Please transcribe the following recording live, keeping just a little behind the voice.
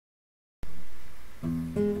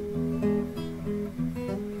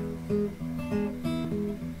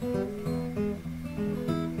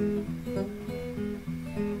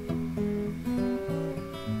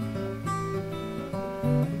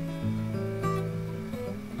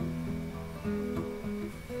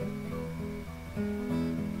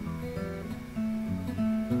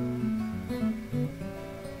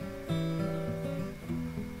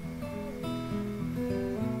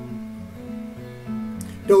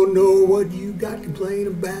Don't know what you got to complain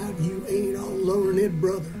about, you ain't all alone in it,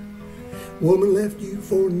 brother. Woman left you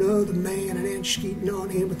for another man, and then she's cheating on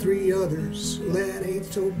him with 3 others. Well, that ain't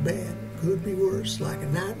so bad, could be worse, like a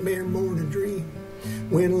nightmare more than a dream.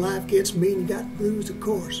 When life gets mean, you got the blues, of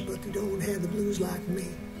course, but they don't have the blues like me.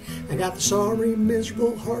 I got the sorry,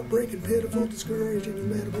 miserable, heartbreaking, pitiful, discouraging,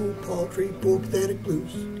 lamentable, paltry, poor, pathetic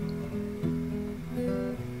blues.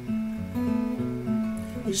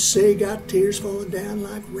 You say got tears falling down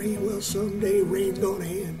like rain, well someday rain's gonna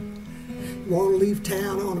end. You wanna leave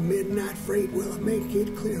town on a midnight freight, well I make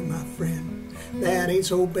it clear, my friend, that ain't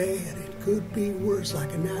so bad, it could be worse,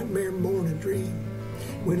 like a nightmare more than a dream.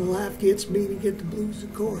 When life gets mean, you get the blues,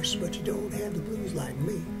 of course, but you don't have the blues like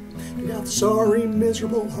me. You got the sorry,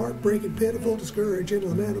 miserable, heartbreaking, pitiful, discouraging,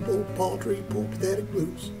 lamentable, paltry, poor, pathetic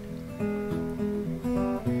blues.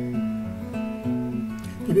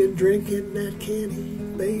 You've been drinking that candy,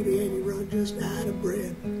 baby, and you run just out of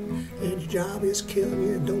bread. And your job is killing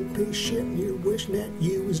you and don't pay shit, and you're wishing that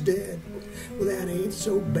you was dead. Well, that ain't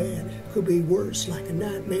so bad, it could be worse, like a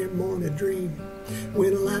nightmare more than a dream.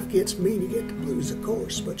 When life gets mean, you get the blues, of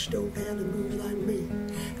course, but you don't have the blues like me.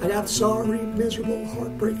 I got the sorry, miserable,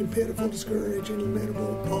 heartbreaking, pitiful, discouraging,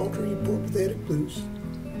 lamentable, paltry, poor, pathetic blues.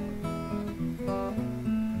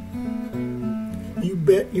 You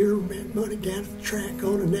bet your rent money down at the track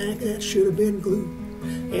on a knack that should have been glued.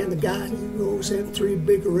 And the guy you owe sent 3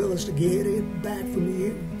 big gorillas to get it back from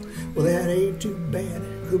you. Well, that ain't too bad,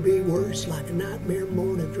 it could be worse, like a nightmare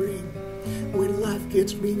more than a dream. When life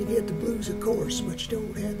gets mean, you get the blues, of course, but you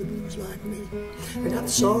don't have the blues like me. I got the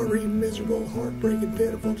sorry, miserable, heartbreaking,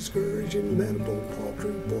 pitiful, discouraging, lamentable,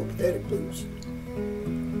 paltry, poor, pathetic blues.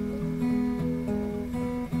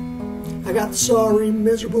 I got the sorry,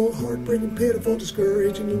 miserable, heartbreaking, pitiful,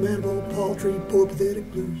 discouraging, lamentable, paltry, poor, pathetic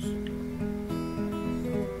blues.